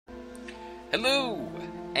Hello,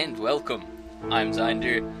 and welcome. I'm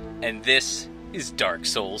Zeinder, and this is Dark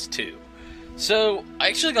Souls 2. So, I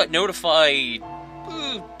actually got notified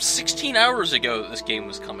 16 hours ago that this game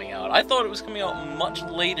was coming out. I thought it was coming out much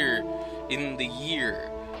later in the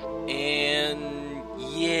year, and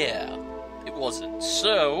yeah, it wasn't.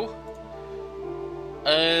 So,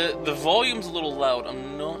 the volume's a little loud.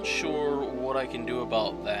 I'm not sure what I can do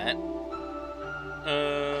about that.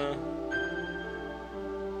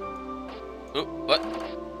 Oh, what?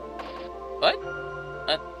 What?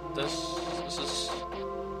 This is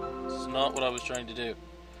not what I was trying to do.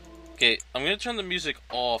 Okay, I'm gonna turn the music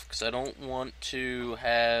off because I don't want to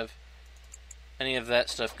have any of that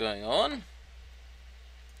stuff going on.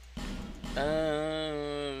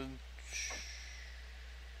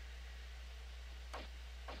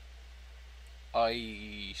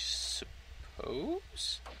 I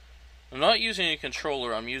suppose? I'm not using a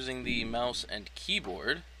controller, I'm using the mouse and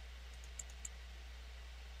keyboard.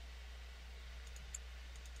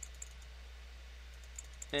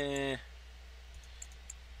 You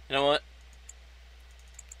know what?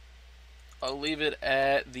 I'll leave it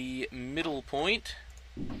at the middle point.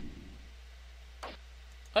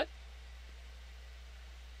 What?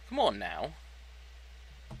 Come on now.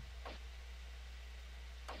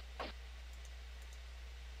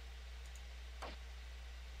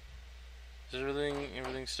 Is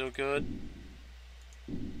everything still good?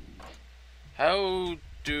 How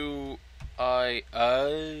do I...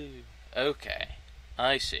 okay.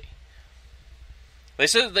 I see. They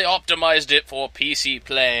said that they optimized it for PC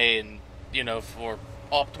play and, you know, for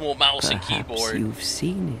optimal mouse and keyboard. Perhaps you've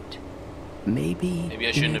seen it. Maybe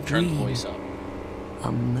I shouldn't have turned the voice up.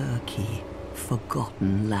 A murky,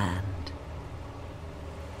 forgotten land.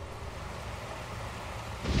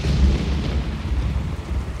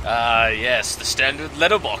 Ah, yes, the standard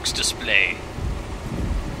letterbox display.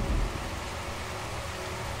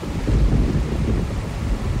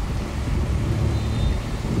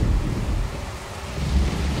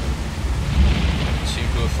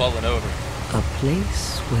 Fallen over. A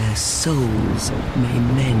place where souls may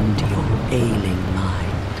mend your ailing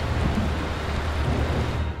mind.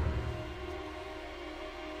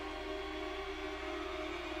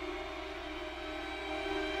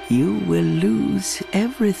 You will lose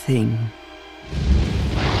everything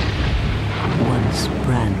once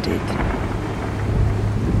branded.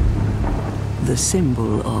 The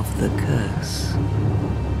symbol of the curse.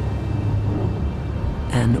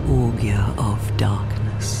 An augur of darkness.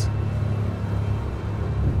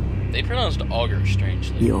 They pronounced augur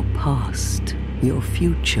strangely. Your past, your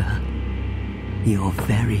future, your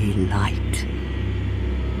very light.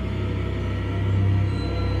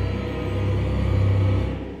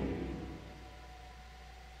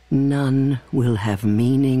 None will have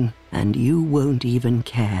meaning, and you won't even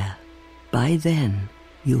care. By then,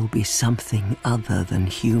 you'll be something other than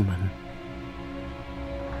human.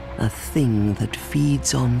 A thing that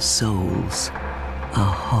feeds on souls, a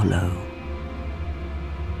hollow.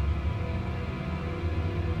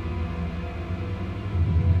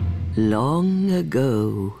 Long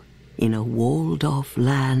ago, in a walled-off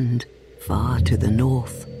land far to the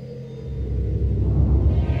north,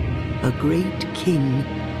 a great king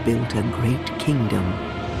built a great kingdom.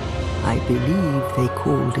 I believe they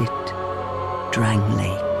called it Drang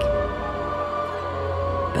Lake.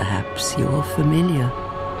 Perhaps you're familiar.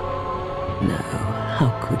 No, how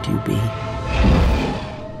could you be?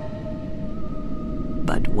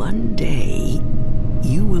 But one day,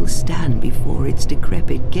 you will stand before its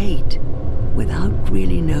decrepit gate without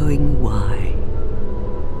really knowing why.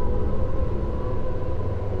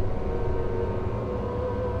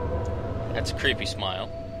 That's a creepy smile.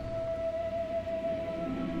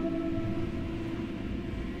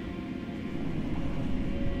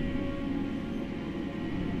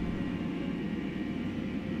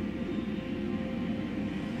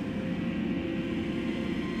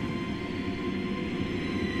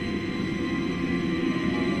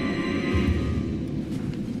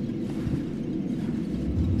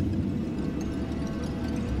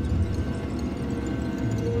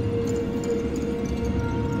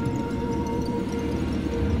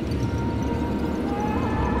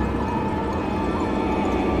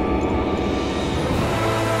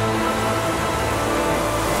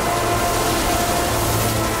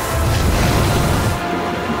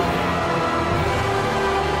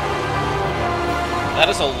 That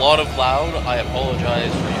is a lot of loud. I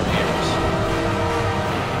apologize for your ears.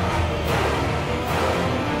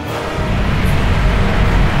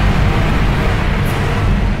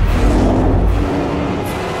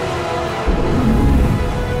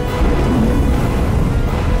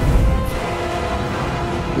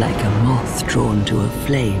 like a moth drawn to a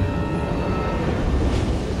flame.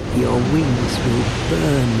 Your wings will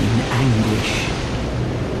burn in anguish.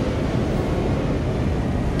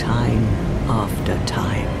 Time after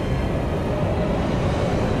time.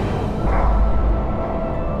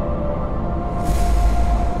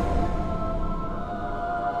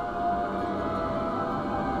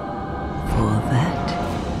 For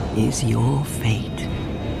that is your fate.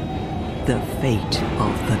 The fate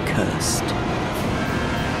of the cursed.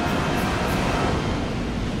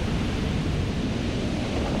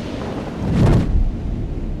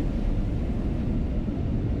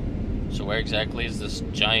 So where exactly is this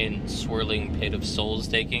giant swirling pit of souls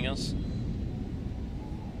taking us?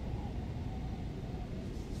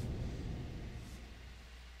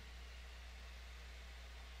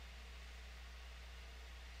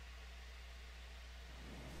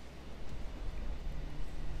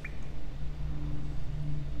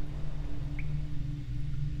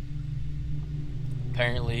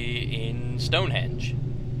 Apparently in Stonehenge.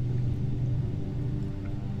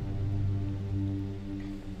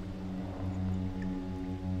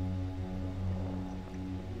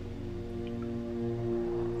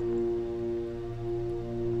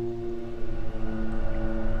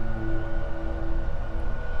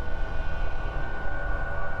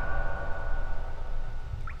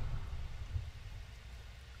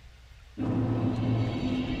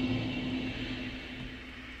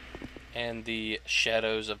 And the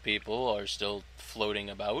shadows of people are still floating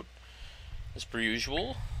about, as per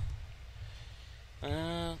usual.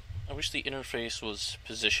 I wish the interface was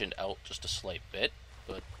positioned out just a slight bit,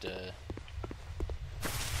 but what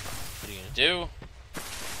are you gonna do?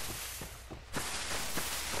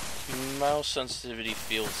 Mouse sensitivity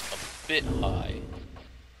feels a bit high.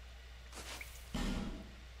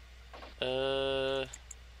 Click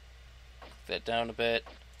that down a bit.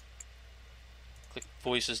 Click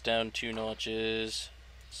voices down 2 notches.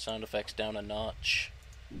 Sound effects down a notch.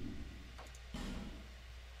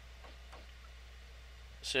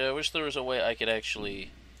 So I wish there was a way I could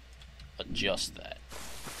actually adjust that.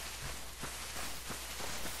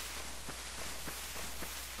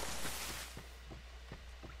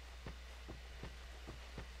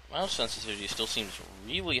 Mouse sensitivity still seems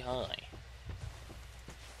really high.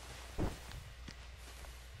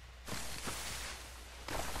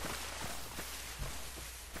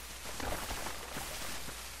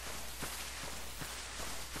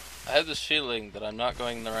 I have this feeling that I'm not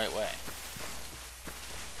going the right way.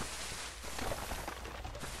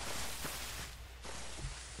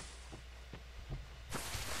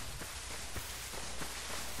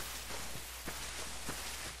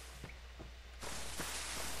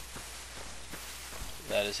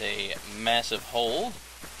 That is a massive hole.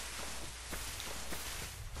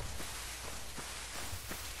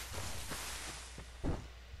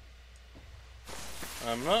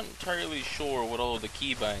 I'm not entirely sure what all of the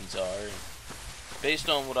keybinds are. Based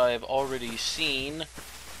on what I've already seen,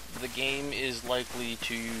 the game is likely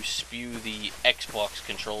to spew the Xbox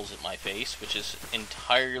controls at my face, which is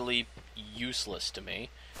entirely useless to me.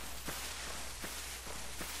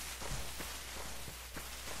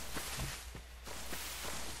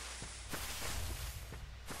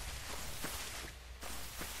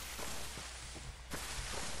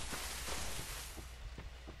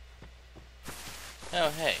 Oh,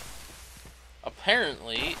 hey.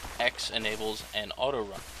 Apparently, X enables an auto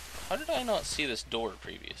run. How did I not see this door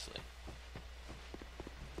previously?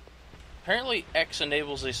 Apparently, X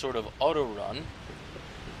enables a sort of auto run.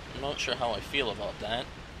 I'm not sure how I feel about that.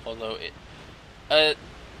 Although it... let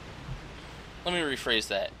me rephrase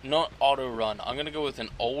that. Not auto run. I'm gonna go with an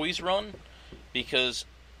always run. Because...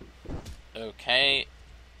 Okay.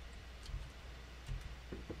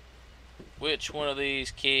 Which one of these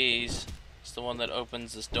keys is the one that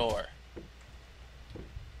opens this door?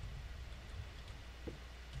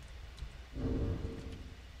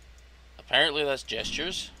 Apparently that's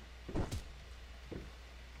gestures.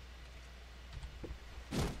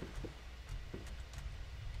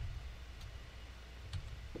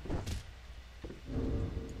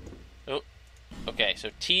 Oh, okay, so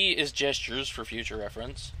T is gestures for future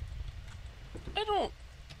reference. I don't...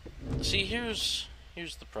 See, here's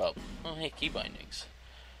the problem. Oh, hey, key bindings.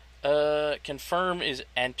 Confirm is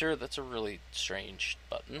enter. That's a really strange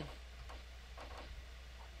button.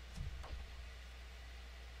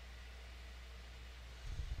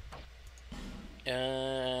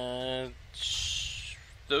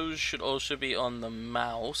 Those should also be on the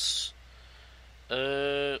mouse.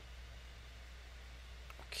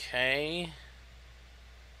 Okay.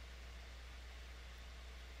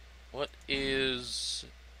 What is...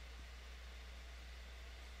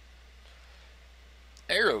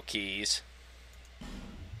 Arrow keys?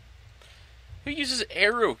 Who uses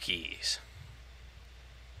arrow keys?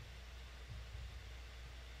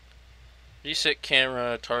 Reset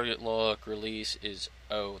camera, target lock, release is...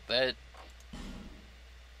 Oh, that...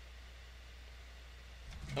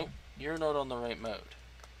 Oh, you're not on the right mode.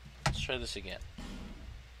 Let's try this again.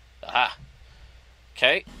 Aha!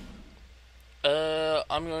 Okay.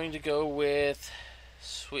 I'm going to go with...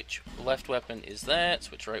 Switch left weapon is that,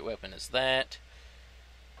 switch right weapon is that.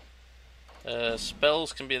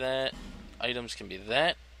 Spells can be that. Items can be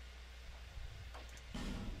that.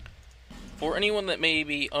 For anyone that may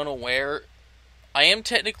be unaware, I am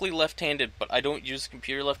technically left-handed, but I don't use the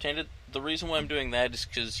computer left-handed. The reason why I'm doing that is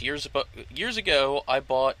because years ago, I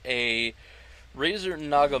bought a Razer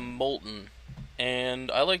Naga Molten, and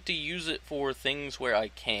I like to use it for things where I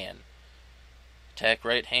can. Attack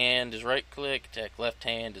right hand is right click, attack left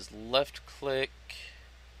hand is left click.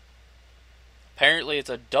 Apparently it's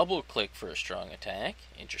a double click for a strong attack.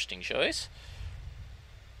 Interesting choice.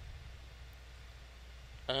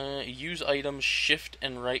 Use items, shift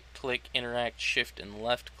and right click, interact, shift and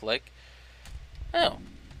left click. Oh.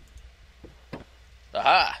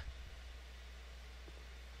 Aha!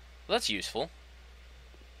 Well, that's useful.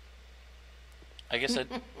 I guess I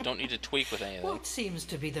don't need to tweak with anything. What seems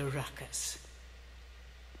to be the ruckus?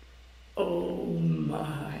 Oh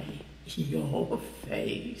my, your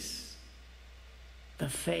face. The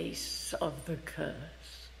face of the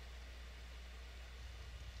curse.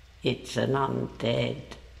 It's an undead.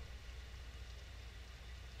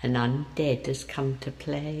 An undead has come to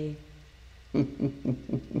play.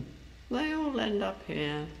 They all end up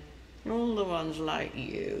here. All the ones like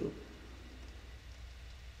you.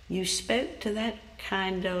 You spoke to that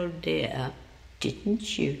kind old dear,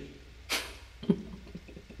 didn't you?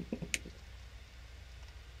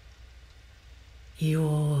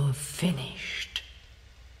 You're finished.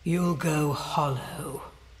 You'll go hollow.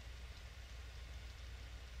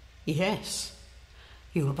 Yes,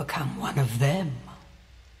 you'll become one of them.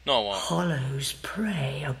 No, I won't. Hollows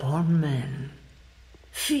prey upon men,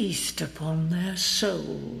 feast upon their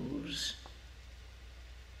souls.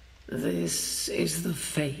 This is the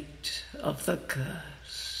fate of the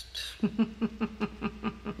cursed.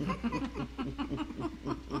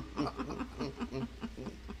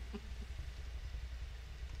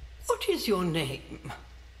 What is your name?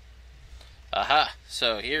 Aha!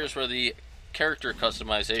 So here's where the character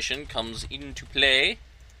customization comes into play.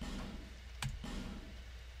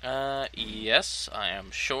 Yes, I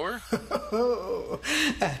am sure.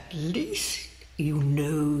 At least you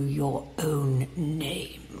know your own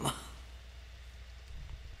name.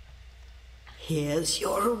 Here's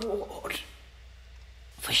your reward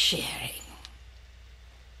for sharing.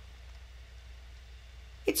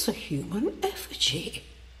 It's a human effigy.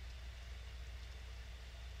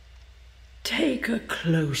 Take a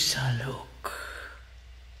closer look.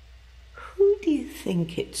 Who do you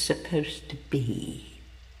think it's supposed to be?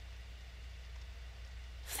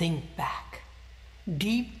 Think back,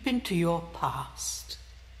 deep into your past.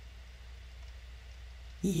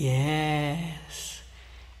 Yes,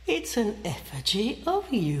 it's an effigy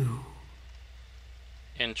of you.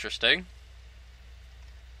 Interesting.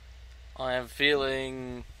 I am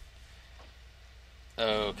feeling...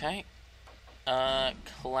 Okay.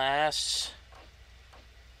 Class...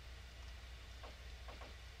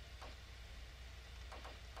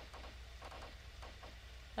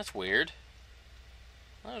 That's weird.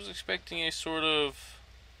 I was expecting a sort of...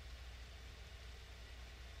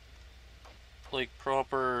 like,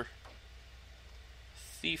 proper...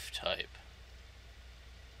 thief type.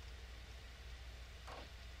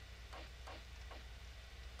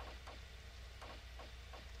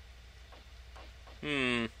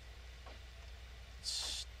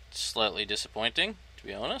 It's slightly disappointing, to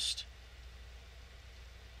be honest.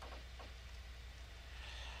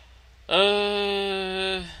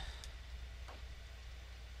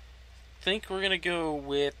 Think we're gonna go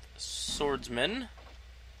with swordsman.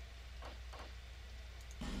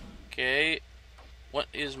 Okay, what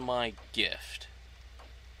is my gift?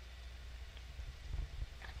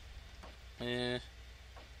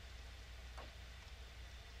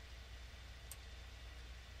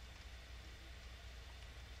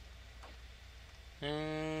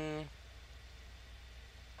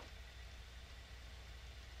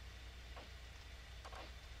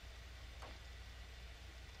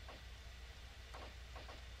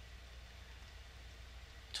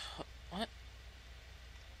 What?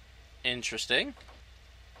 Interesting.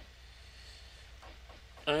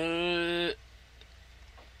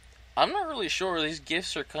 I'm not really sure. These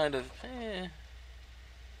gifts are kind of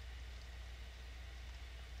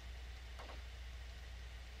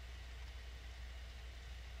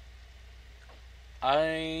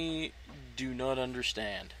I do not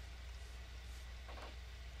understand.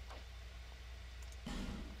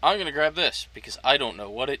 I'm gonna grab this, because I don't know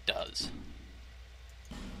what it does.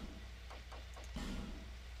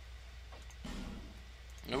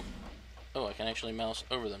 Nope. Oh, I can actually mouse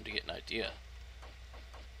over them to get an idea.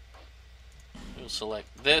 We'll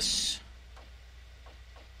select this.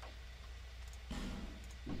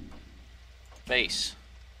 Face.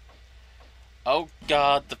 Oh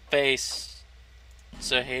god, the face.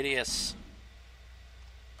 So hideous.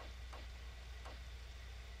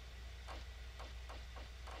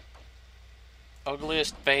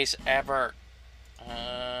 Ugliest face ever.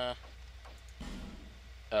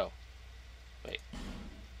 Oh. Wait.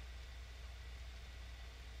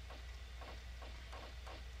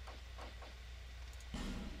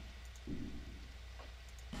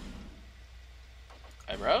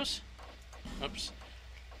 Eyebrows? Oops.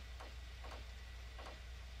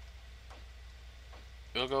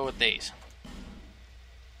 We'll go with these.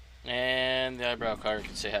 And the eyebrow card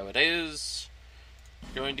can say how it is.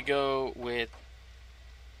 Going to go with...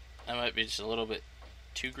 I might be just a little bit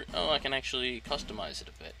too... Oh, I can actually customize it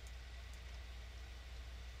a bit.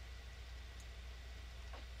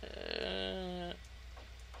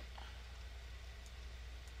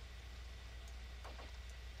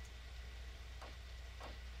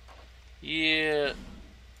 Yeah.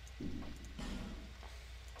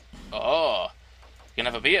 Oh, you can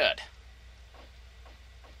have a beard.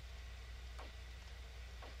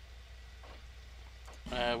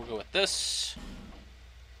 We'll go with this.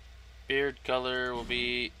 Beard color will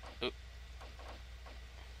be... Oh.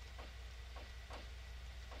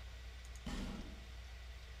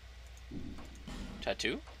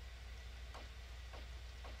 Tattoo?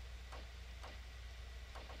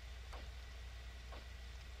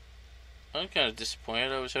 I'm kind of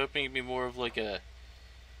disappointed. I was hoping it'd be more of like a...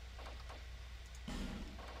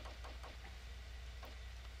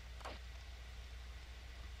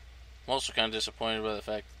 I'm also kind of disappointed by the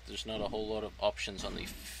fact that there's not a whole lot of options on the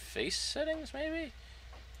face settings, maybe?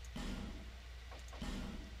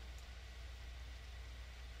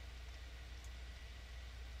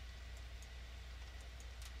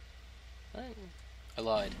 I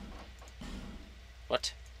lied.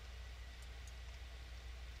 What?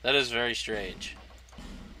 That is very strange.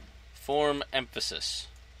 Form emphasis.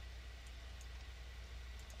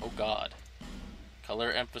 Oh god.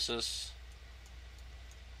 Color emphasis.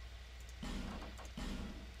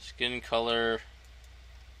 Skin color.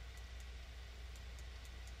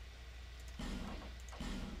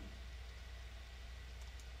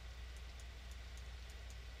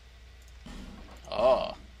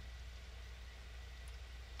 Oh.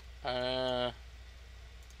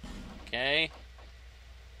 Okay.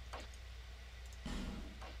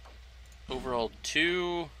 Overall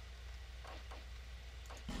 2.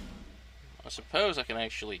 I suppose I can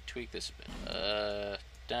actually tweak this a bit.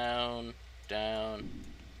 Down, down.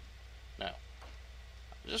 No.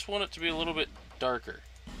 I just want it to be a little bit darker.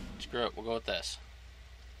 Screw it, we'll go with this.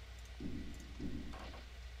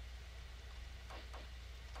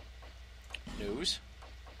 Nose.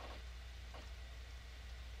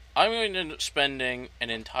 I'm going to end up spending an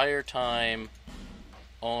entire time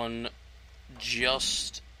on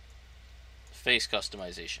just face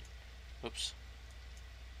customization. Oops.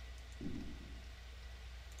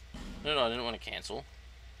 No, I didn't want to cancel.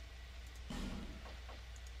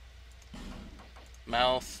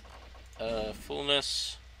 Mouth,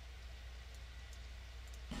 fullness.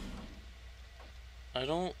 I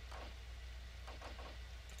don't...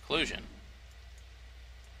 Occlusion.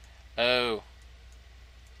 Oh.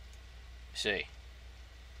 I see.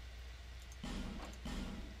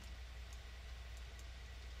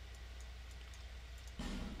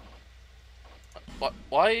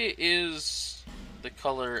 Why is the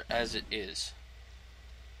color as it is?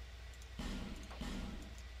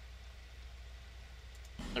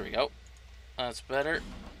 There we go. That's better.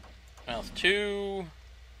 Mouth 2.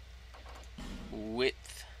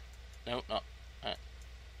 Width. No, not.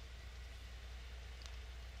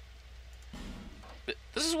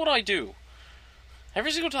 This is what I do.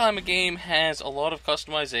 Every single time a game has a lot of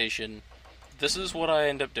customization, this is what I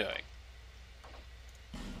end up doing.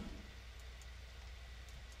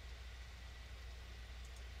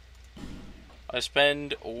 I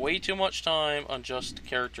spend way too much time on just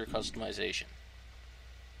character customization.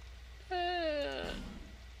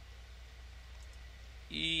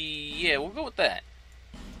 Yeah, we'll go with that.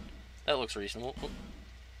 That looks reasonable.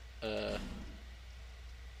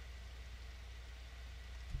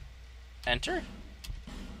 Enter?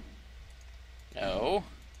 No.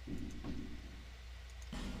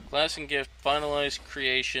 Class and gift, finalize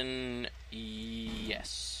creation,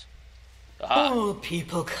 Yes. All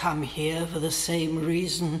people come here for the same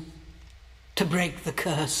reason. To break the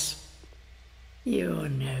curse. You're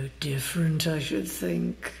no different, I should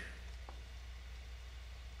think.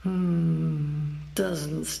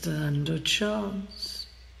 Doesn't stand a chance.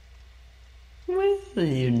 Well,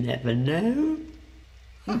 you never know.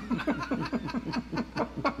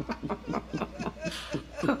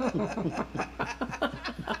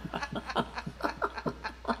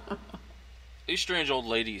 These strange old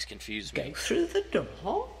ladies confuse me. Go through the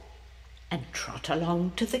door and trot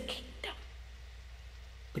along to the kingdom.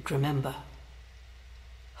 But remember,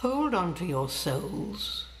 hold on to your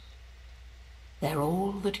souls. They're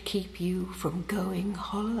all that keep you from going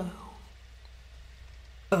hollow.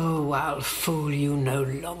 Oh, I'll fool you no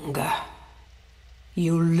longer.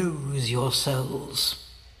 You'll lose your souls.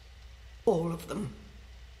 All of them.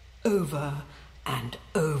 Over and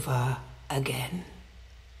over again.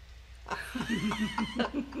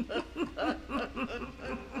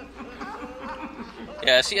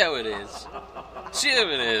 Yeah, see how it is. See how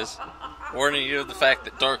it is. Warning you of the fact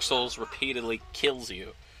that Dark Souls repeatedly kills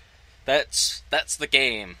you. That's the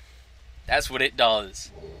game. That's what it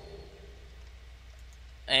does.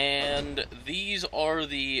 And these are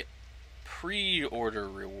the pre-order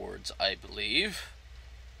rewards, I believe.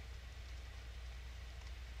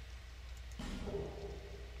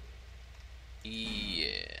 Yeah.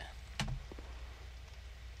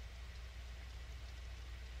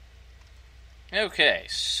 Okay,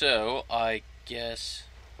 so I guess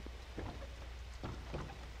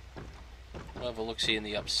we'll have a look-see in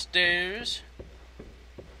the upstairs.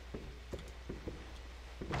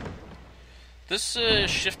 This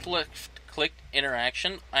shift-left-click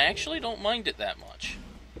interaction, I actually don't mind it that much.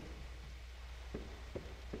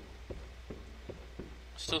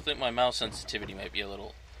 Still think my mouse sensitivity might be a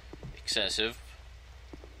little excessive.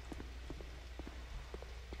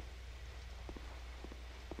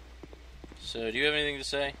 So, do you have anything to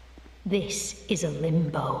say? This is a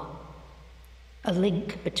limbo. A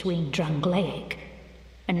link between Drangleic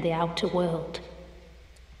and the outer world.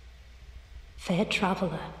 Fair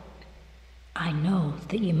traveller, I know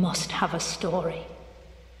that you must have a story.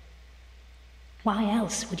 Why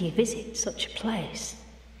else would you visit such a place?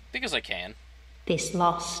 Because I can. This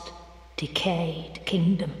lost, decayed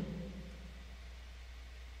kingdom.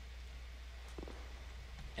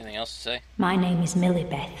 Anything else to say? My name is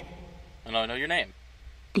Millibeth. And I know your name.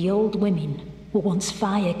 The old women were once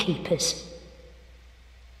fire keepers.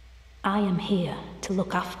 I am here to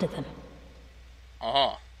look after them.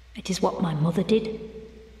 Uh-huh. It is what my mother did,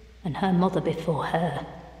 and her mother before her,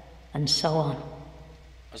 and so on.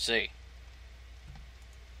 I see.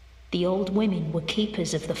 The old women were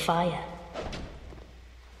keepers of the fire.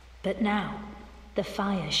 But now, the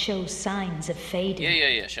fire shows signs of fading.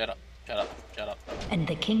 Yeah. Shut up. And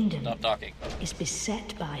the kingdom Stop talking. is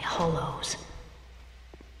beset by hollows.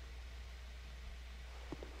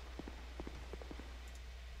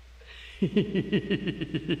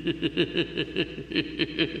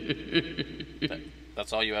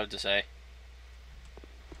 That's all you have to say?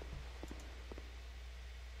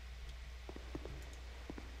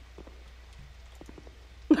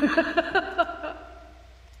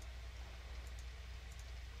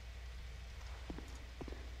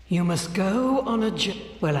 You must go on a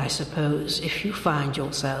well, I suppose, if you find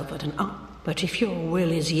yourself at an but if your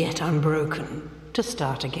will is yet unbroken, to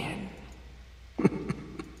start again.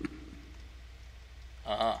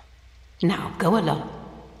 Uh-huh. Now, go along.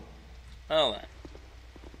 Well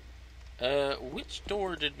then. Which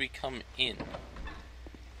door did we come in?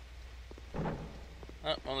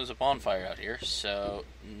 Oh, well, there's a bonfire out here, so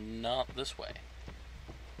not this way.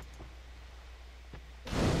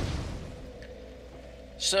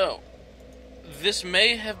 So, this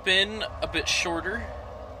may have been a bit shorter,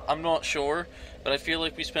 I'm not sure, but I feel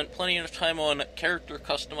like we spent plenty of time on character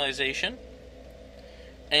customization,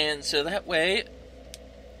 and so that way,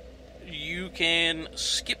 you can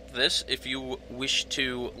skip this if you wish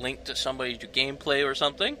to link to somebody to gameplay or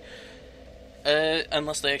something,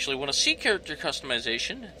 unless they actually want to see character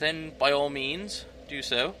customization, then by all means, do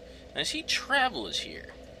so. And I see travel is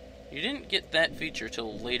here. You didn't get that feature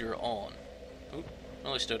till later on. Oop.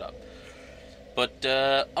 Well, I stood up. But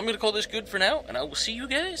I'm going to call this good for now, and I will see you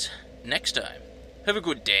guys next time. Have a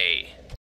good day.